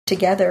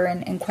together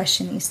and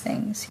question these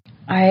things.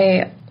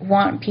 I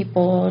want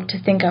people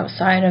to think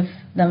outside of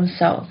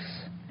themselves.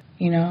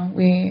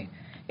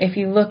 If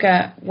you look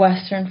at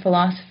Western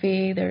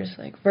philosophy, there's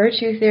like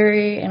virtue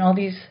theory and all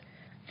these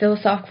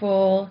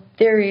philosophical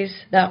theories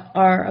that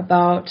are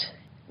about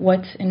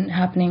what's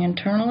happening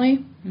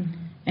internally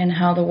and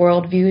how the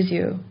world views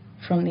you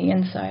from the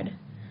inside.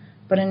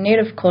 But in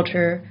Native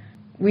culture,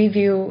 we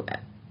view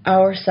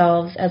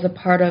ourselves as a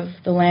part of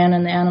the land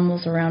and the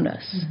animals around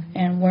us.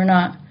 And we're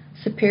not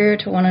superior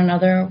to one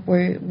another.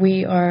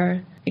 We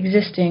are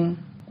existing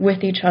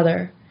with each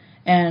other,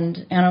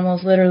 and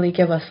animals literally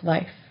give us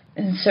life.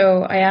 And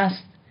so I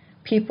ask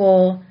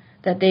people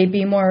that they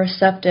be more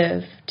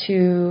receptive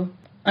to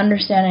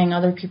understanding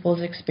other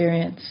people's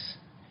experience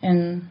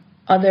and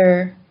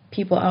other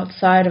people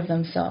outside of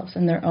themselves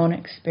and their own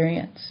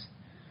experience.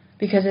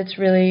 Because it's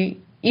really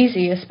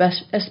easy,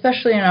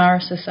 especially in our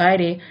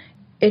society.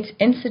 It's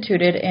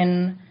instituted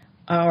in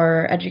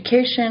our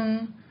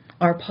education,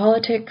 our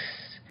politics,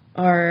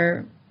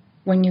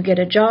 when you get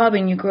a job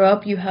and you grow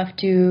up, you have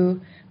to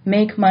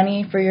make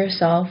money for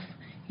yourself.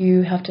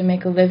 You have to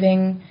make a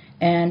living,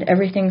 and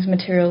everything's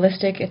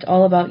materialistic. It's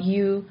all about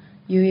you.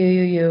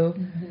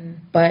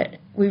 But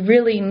we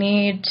really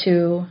need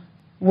to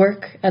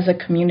work as a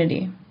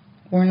community.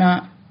 We're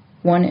not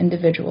one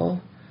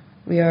individual.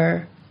 We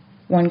are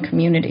one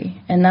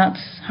community. And that's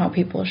how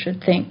people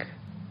should think,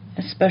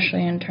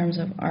 especially in terms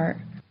of art.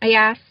 I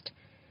asked,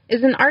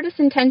 is an artist's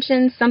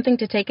intention something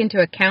to take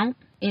into account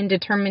in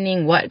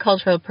determining what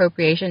cultural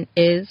appropriation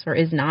is or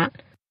is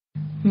not?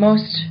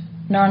 Most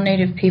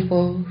non-Native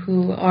people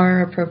who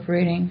are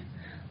appropriating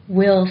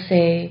will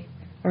say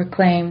or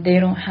claim they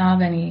don't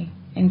have any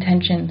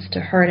intentions to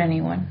hurt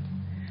anyone.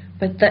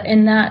 But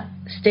in that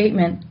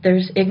statement,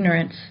 there's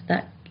ignorance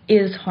that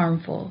is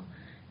harmful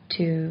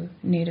to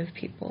Native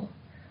people.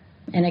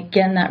 And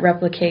again, that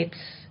replicates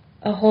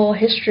a whole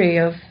history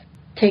of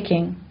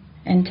taking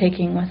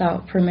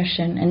without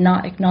permission and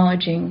not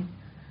acknowledging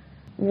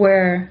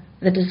where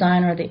the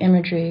design or the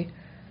imagery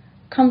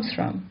comes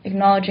from,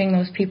 acknowledging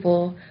those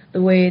people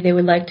the way they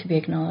would like to be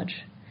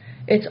acknowledged.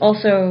 It's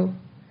also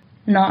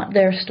not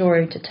their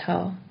story to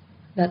tell.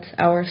 That's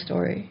our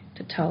story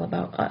to tell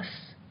about us.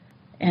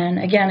 And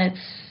again,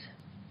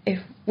 if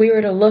we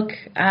were to look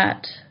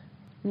at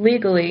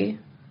legally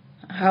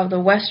how the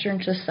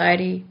Western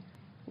society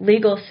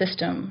legal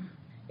system,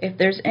 if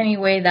there's any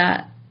way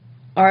that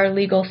our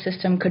legal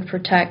system could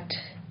protect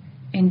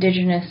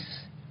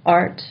Indigenous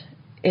art,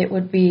 it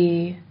would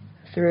be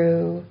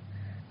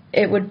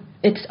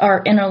it's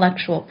our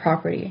intellectual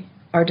property,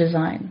 our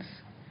designs,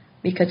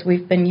 because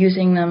we've been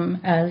using them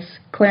as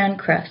clan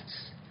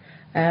crests,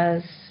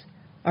 as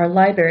our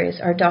libraries,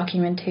 our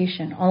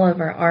documentation. All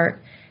of our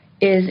art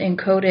is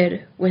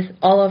encoded with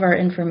all of our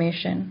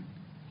information,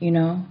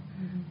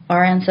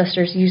 Our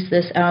ancestors used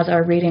this as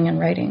our reading and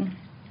writing,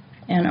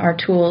 and our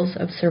tools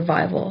of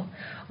survival,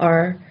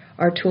 our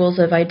tools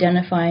of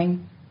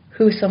identifying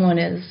who someone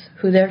is,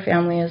 who their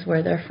family is,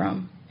 where they're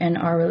from, and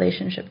our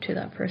relationship to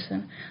that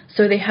person.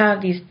 So they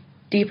have these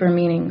deeper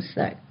meanings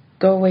that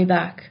go way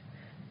back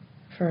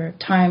for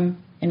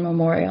time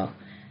immemorial.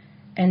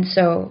 And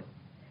so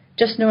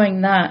just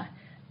knowing that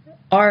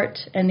art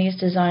and these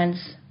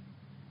designs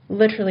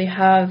literally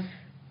have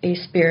a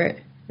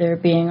spirit, they're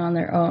being on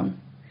their own.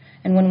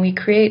 And when we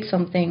create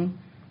something,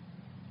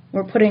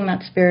 we're putting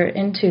that spirit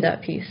into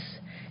that piece.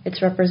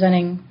 It's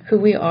representing who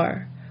we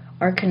are,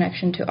 our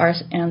connection to our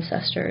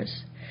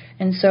ancestors.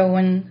 And so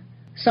when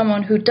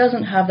someone who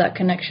doesn't have that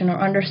connection or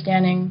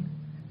understanding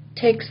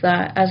takes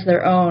that as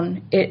their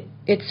own, it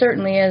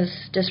certainly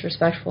is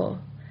disrespectful.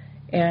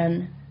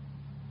 And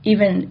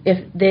even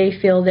if they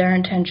feel their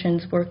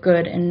intentions were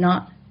good and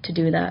not to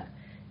do that,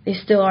 they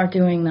still are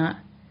doing that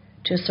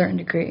to a certain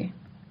degree.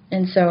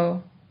 And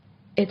so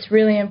it's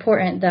really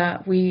important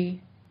that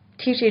we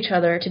teach each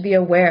other to be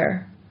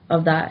aware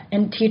of that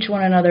and teach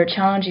one another,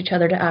 challenge each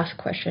other to ask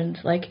questions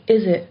like,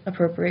 is it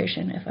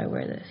appropriation if I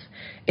wear this?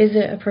 Is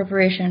it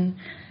appropriation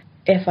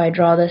if I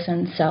draw this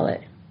and sell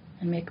it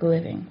and make a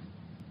living?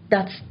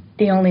 That's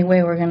the only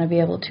way we're going to be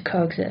able to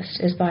coexist,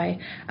 is by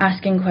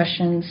asking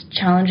questions,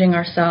 challenging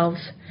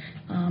ourselves,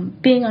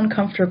 being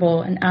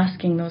uncomfortable and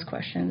asking those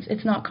questions.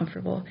 It's not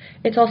comfortable.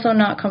 It's also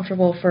not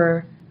comfortable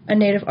for a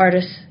Native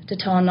artist to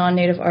tell a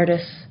non-Native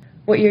artist,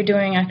 what you're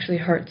doing actually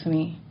hurts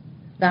me.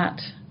 That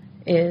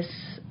is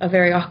a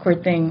very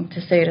awkward thing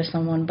to say to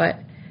someone,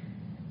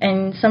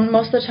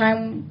 most of the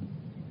time,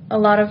 a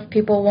lot of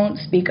people won't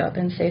speak up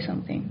and say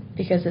something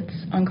because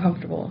it's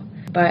uncomfortable.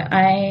 But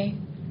I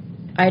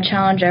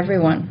challenge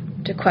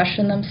everyone to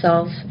question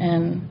themselves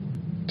and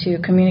to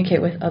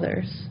communicate with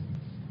others.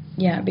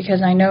 Yeah,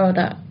 because I know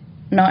that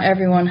not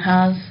everyone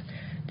has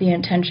the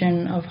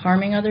intention of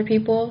harming other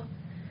people,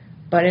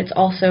 but it's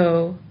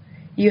also,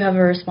 you have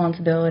a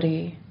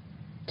responsibility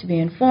to be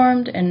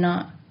informed and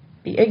not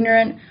be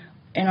ignorant.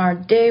 In our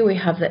day, we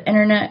have the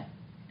internet.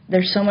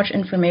 There's so much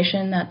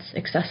information that's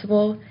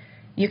accessible.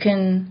 You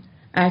can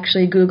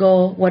actually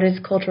Google what is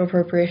cultural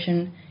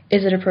appropriation,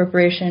 is it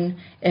appropriation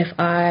if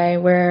I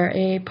wear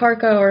a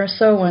parka or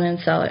sew one and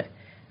sell it?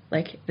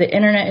 Like, the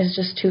internet is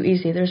just too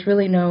easy. There's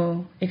really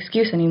no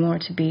excuse anymore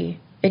to be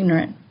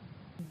ignorant.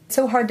 It's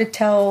so hard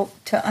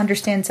to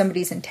understand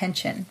somebody's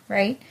intention,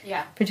 right?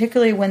 Yeah.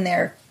 Particularly when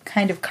they're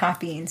kind of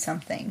copying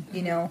something,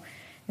 you know.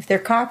 If they're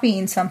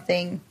copying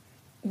something,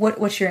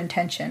 what's your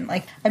intention?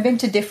 Like, I've been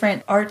to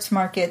different arts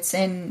markets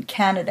in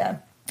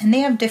Canada, and they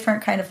have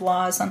different kind of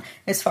laws on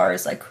as far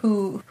as like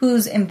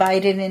who's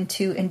invited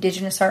into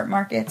Indigenous art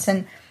markets.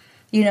 And,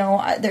 you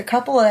know, the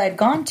couple that I'd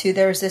gone to,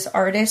 there was this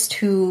artist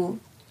who,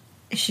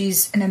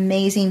 she's an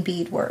amazing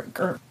beadwork,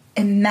 or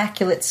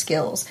immaculate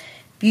skills,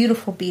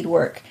 beautiful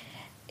beadwork,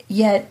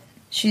 yet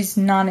she's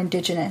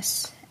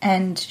non-Indigenous,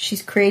 and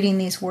she's creating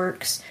these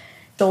works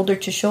shoulder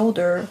to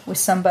shoulder with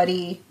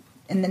somebody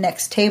in the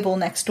next table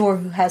next door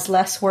who has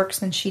less works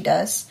than she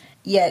does,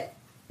 yet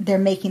they're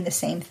making the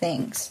same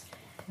things.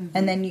 Mm-hmm.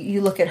 And then you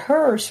look at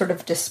her sort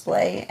of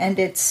display, and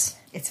it's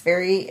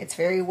very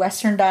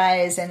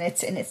westernized, and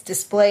it's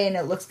display, and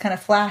it looks kind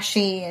of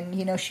flashy, and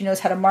you know, she knows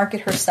how to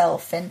market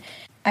herself. And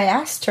I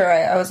asked her,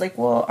 I was like,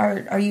 well,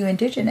 are you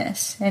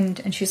Indigenous?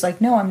 And she's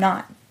like, no, I'm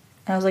not.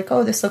 And I was like,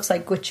 oh, this looks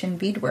like Gwich'in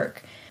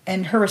beadwork.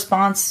 And her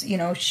response, you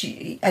know,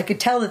 I could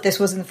tell that this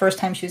wasn't the first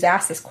time she was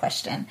asked this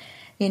question,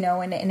 you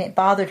know, and it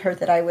bothered her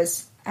that I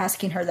was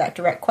asking her that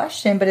direct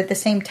question. But at the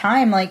same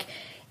time, like,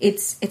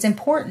 it's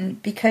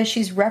important because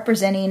she's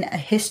representing a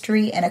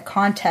history and a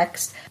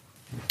context.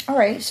 All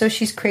right, so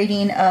she's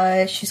creating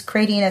a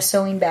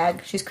sewing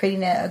bag. She's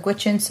creating a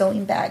Gwich'in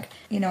sewing bag.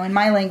 You know, in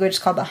my language, it's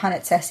called the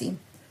hanetsesi.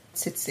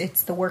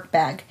 It's the work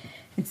bag.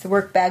 It's the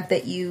work bag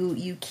that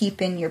you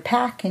keep in your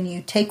pack and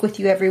you take with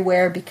you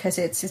everywhere because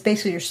it's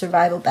basically your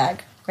survival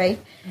bag, right?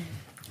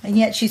 Mm-hmm. And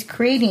yet she's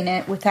creating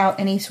it without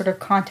any sort of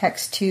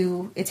context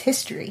to its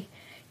history,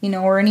 you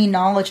know, or any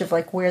knowledge of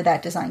like where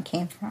that design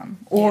came from,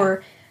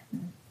 or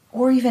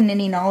even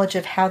any knowledge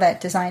of how that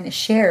design is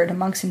shared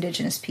amongst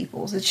Indigenous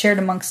peoples. It's shared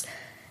amongst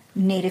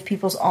Native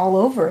peoples all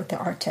over the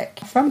Arctic,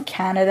 from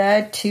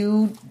Canada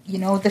to, you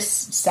know, the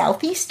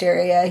southeast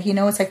area. You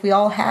know, it's like we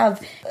all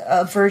have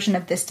a version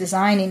of this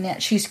design, and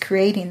yet she's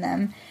creating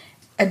them,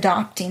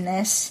 adopting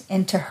this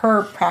into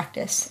her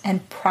practice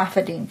and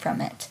profiting from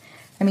it.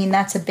 I mean,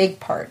 that's a big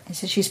part,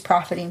 is that she's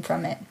profiting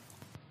from it.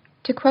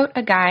 To quote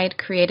a guide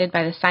created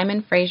by the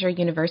Simon Fraser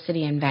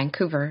University in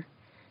Vancouver,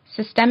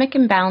 systemic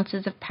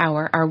imbalances of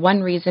power are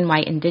one reason why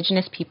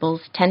Indigenous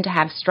peoples tend to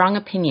have strong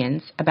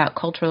opinions about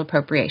cultural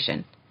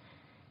appropriation.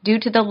 Due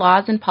to the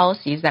laws and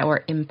policies that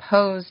were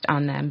imposed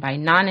on them by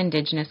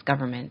non-Indigenous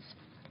governments,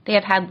 they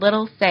have had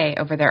little say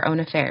over their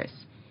own affairs,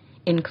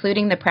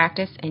 including the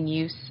practice and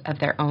use of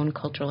their own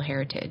cultural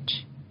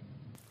heritage.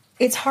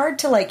 It's hard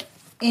to, like,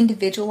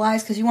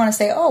 individualize, because you want to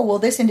say, oh, well,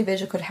 this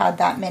individual could have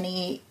that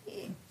many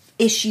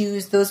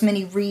issues, those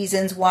many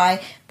reasons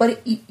why,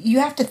 but you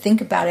have to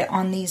think about it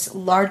on these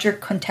larger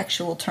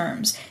contextual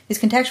terms, these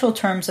contextual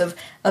terms of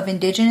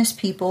Indigenous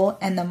people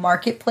and the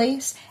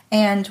marketplace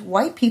and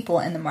white people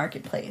in the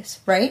marketplace,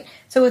 right?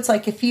 So it's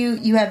like if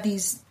you have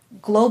these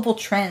global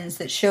trends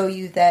that show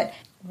you that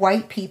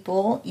white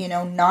people, you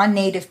know,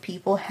 non-native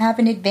people have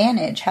an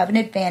advantage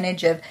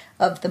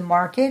of the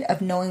market,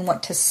 of knowing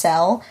what to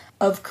sell,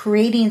 of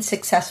creating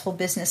successful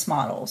business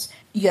models.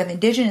 You have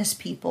Indigenous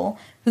people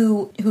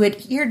who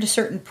adhere to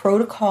certain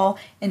protocol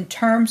in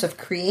terms of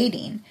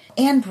creating,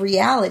 and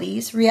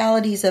realities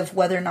of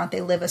whether or not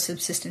they live a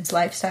subsistence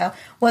lifestyle,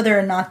 whether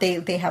or not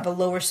they have a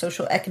lower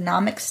social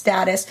economic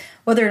status,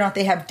 whether or not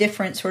they have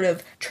different sort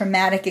of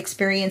traumatic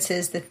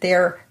experiences that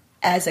they're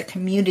as a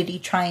community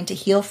trying to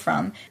heal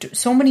from.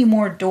 So many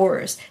more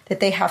doors that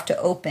they have to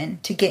open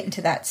to get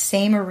into that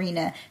same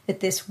arena that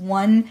this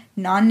one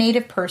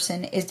non-native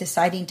person is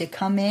deciding to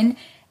come in,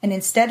 and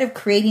instead of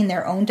creating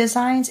their own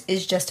designs,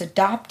 is just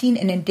adopting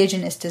an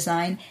Indigenous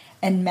design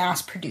and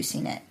mass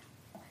producing it.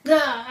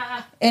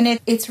 And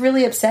it's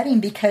really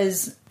upsetting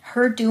because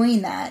her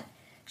doing that,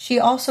 she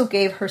also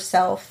gave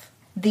herself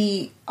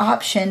the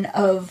option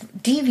of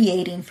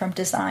deviating from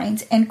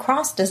designs and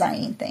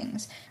cross-designing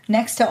things.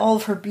 Next to all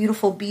of her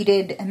beautiful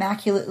beaded,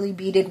 immaculately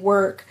beaded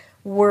work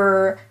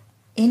were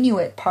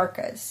Inuit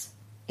parkas.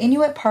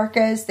 Inuit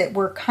parkas that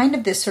were kind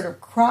of this sort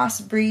of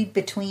crossbreed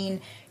between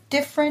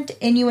different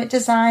Inuit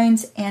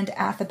designs and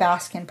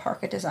Athabascan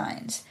parka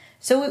designs.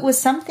 So it was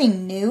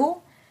something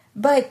new,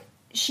 but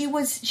she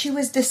was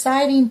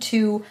deciding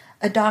to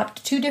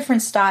adopt two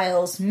different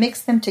styles,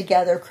 mix them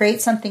together, create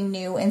something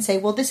new, and say,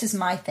 well, this is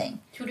my thing.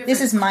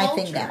 This is my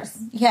thing now.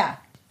 Yeah.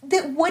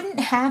 That wouldn't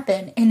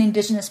happen in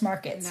Indigenous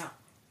markets. No.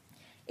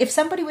 If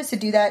somebody was to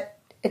do that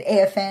at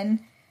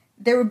AFN,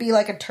 there would be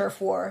like a turf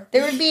war.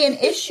 There would be an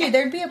issue.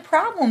 There'd be a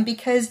problem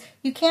because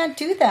you can't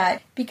do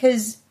that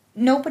because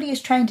nobody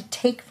is trying to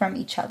take from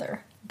each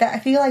other. I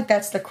feel like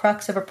that's the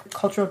crux of a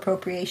cultural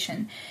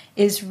appropriation,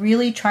 is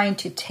really trying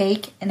to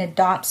take and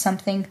adopt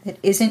something that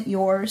isn't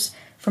yours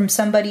from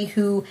somebody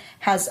who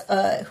has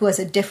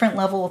a different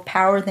level of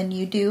power than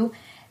you do,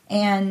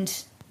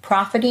 and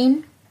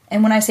profiting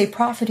And when I say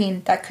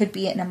profiting, that could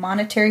be in a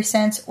monetary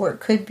sense, or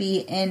it could be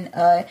in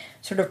a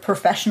sort of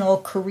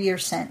professional career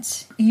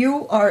sense.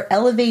 You are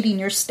elevating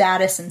your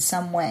status in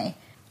some way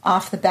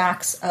off the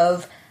backs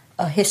of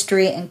a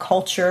history and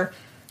culture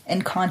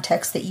and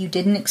context that you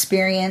didn't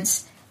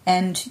experience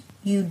and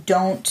you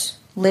don't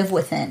live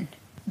within.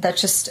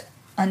 That's just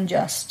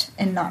unjust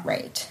and not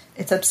right.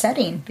 It's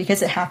upsetting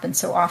because it happens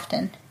so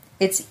often.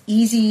 It's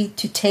easy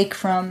to take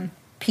from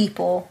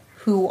people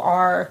who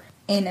are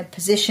in a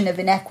position of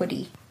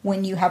inequity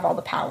when you have all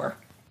the power.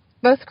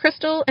 Both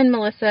Crystal and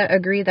Melissa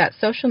agree that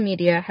social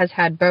media has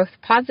had both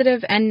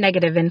positive and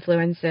negative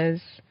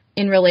influences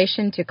in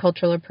relation to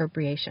cultural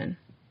appropriation.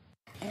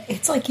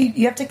 It's like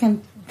you have to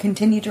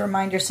continue to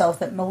remind yourself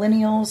that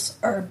millennials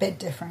are a bit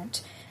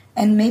different.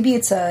 And maybe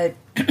it's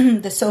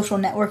the social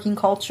networking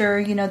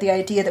culture, the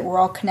idea that we're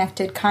all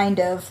connected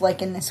kind of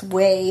like in this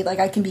way. Like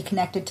I can be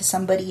connected to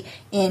somebody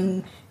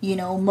in,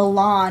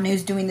 Milan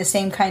who's doing the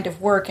same kind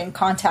of work and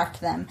contact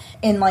them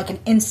in like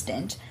an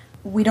instant.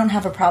 We don't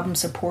have a problem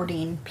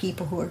supporting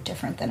people who are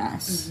different than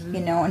us,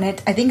 and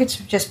I think it's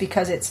just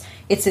because it's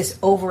this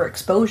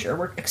overexposure.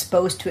 We're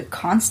exposed to it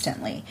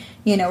constantly.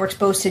 We're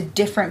exposed to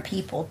different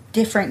people,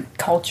 different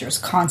cultures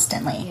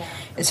constantly. Yeah.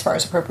 As far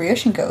as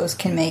appropriation goes,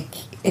 can make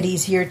it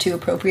easier to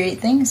appropriate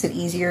things, it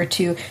easier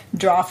to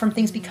draw from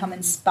things, become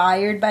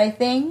inspired by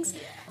things.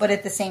 But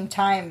at the same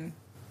time,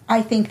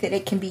 I think that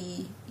it can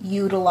be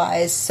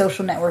utilized,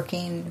 social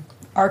networking,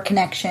 our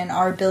connection,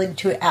 our ability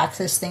to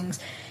access things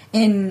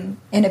in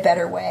a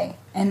better way,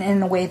 and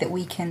in a way that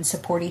we can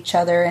support each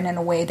other, and in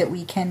a way that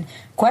we can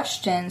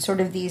question sort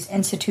of these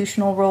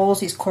institutional roles,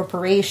 these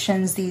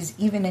corporations, these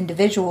even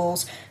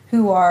individuals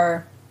who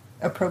are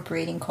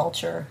appropriating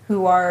culture,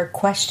 who are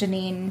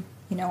questioning,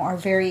 our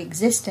very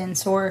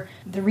existence or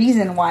the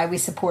reason why we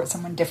support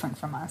someone different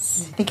from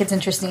us. I think it's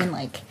interesting,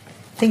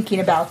 thinking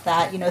about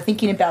that,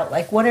 thinking about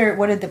what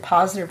are the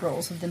positive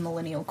roles of the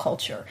millennial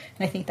culture.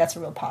 And I think that's a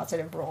real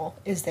positive role,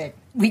 is that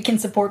we can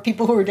support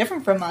people who are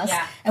different from us,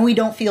 and we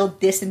don't feel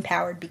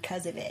disempowered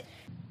because of it.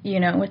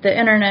 With the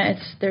internet,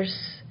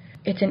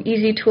 it's an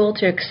easy tool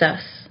to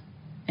access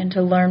and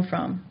to learn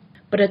from.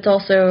 But it's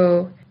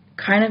also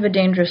kind of a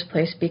dangerous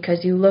place,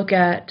 because you look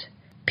at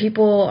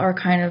people are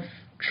kind of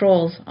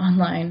trolls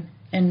online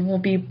and will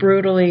be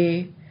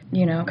brutally,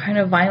 kind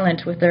of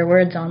violent with their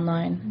words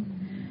online.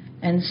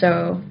 And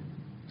so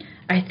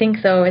I think,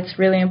 though, it's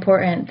really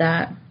important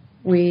that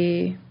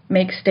we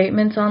make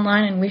statements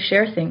online and we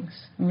share things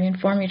and we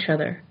inform each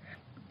other.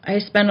 I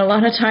spend a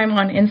lot of time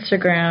on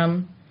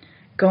Instagram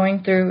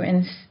going through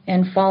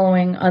and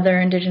following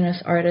other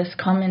Indigenous artists,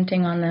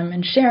 commenting on them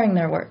and sharing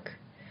their work.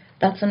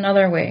 That's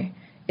another way,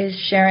 is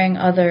sharing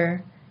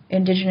other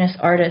Indigenous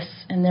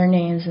artists and their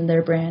names and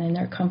their brand and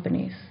their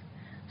companies.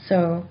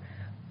 So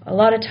a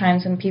lot of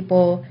times when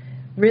people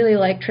really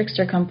like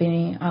Trickster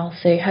Company, I'll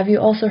say, have you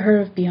also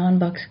heard of Beyond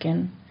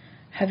Buckskin?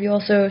 Have you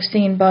also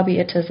seen Bobby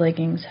Itta's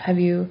leggings? Have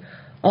you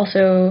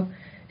also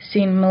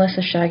seen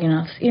Melissa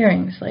Shaginoff's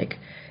earrings?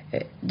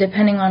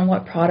 Depending on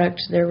what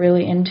product they're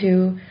really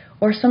into.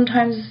 Or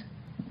sometimes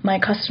my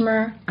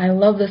customer, I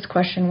love this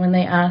question when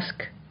they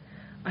ask,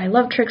 I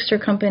love Trickster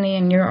Company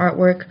and your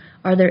artwork.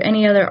 Are there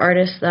any other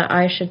artists that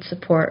I should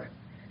support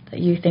that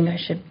you think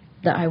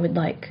that I would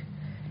like?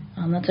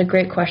 That's a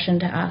great question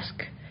to ask.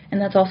 And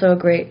that's also a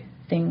great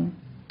thing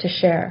to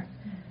share.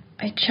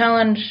 I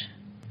challenge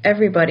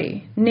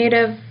everybody,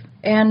 Native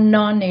and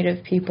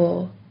non-Native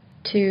people,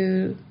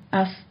 to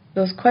ask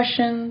those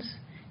questions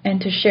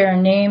and to share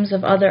names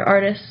of other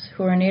artists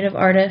who are Native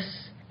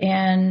artists,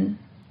 and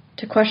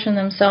to question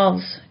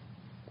themselves,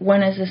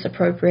 when is this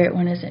appropriate,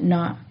 when is it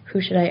not,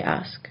 who should I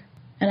ask?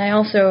 And I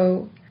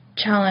also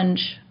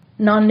challenge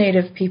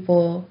non-Native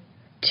people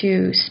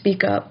to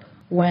speak up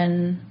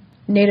when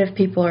Native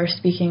people are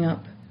speaking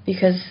up,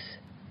 because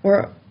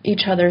we're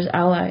each other's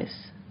allies.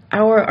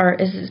 Our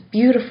art is this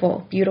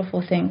beautiful,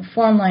 beautiful thing.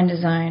 Formline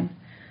design,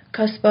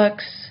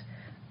 cusbucks,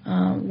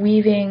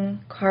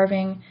 weaving,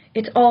 carving,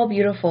 it's all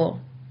beautiful.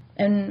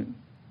 And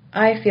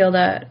I feel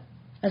that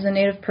as a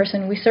Native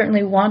person, we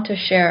certainly want to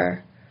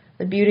share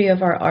the beauty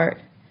of our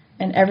art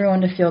and everyone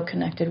to feel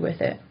connected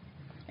with it.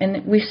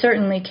 And we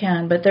certainly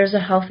can, but there's a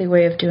healthy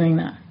way of doing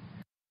that.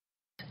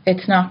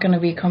 It's not going to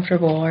be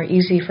comfortable or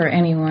easy for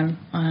anyone.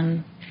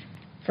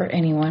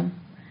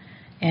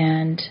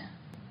 And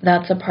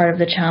that's a part of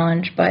the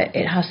challenge, but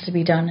it has to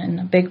be done. And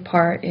a big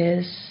part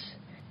is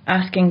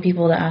asking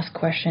people to ask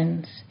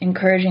questions,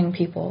 encouraging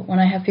people. When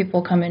I have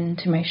people come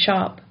into my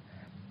shop,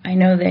 I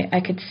know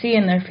I could see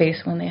in their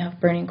face when they have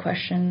burning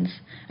questions,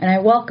 and I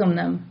welcome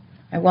them.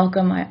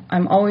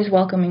 I'm always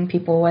welcoming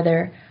people,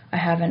 whether I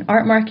have an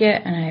art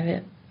market and I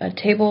have a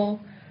table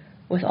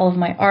with all of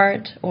my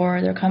art,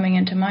 or they're coming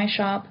into my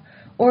shop,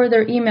 or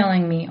they're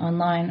emailing me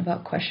online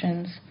about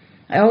questions.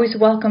 I always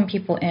welcome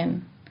people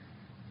in.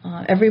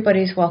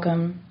 Everybody's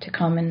welcome to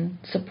come and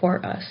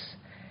support us.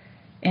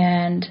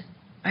 And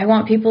I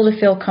want people to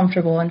feel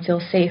comfortable and feel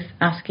safe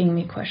asking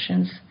me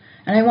questions.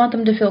 And I want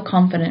them to feel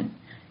confident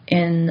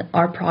in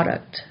our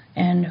product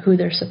and who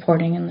they're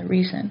supporting and the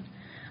reason.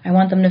 I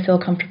want them to feel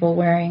comfortable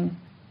wearing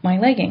my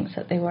leggings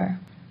that they wear.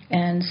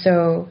 And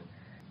so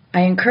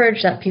I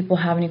encourage that people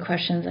have any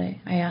questions.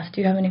 I ask,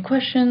 do you have any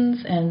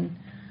questions? And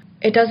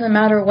it doesn't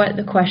matter what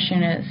the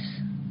question is.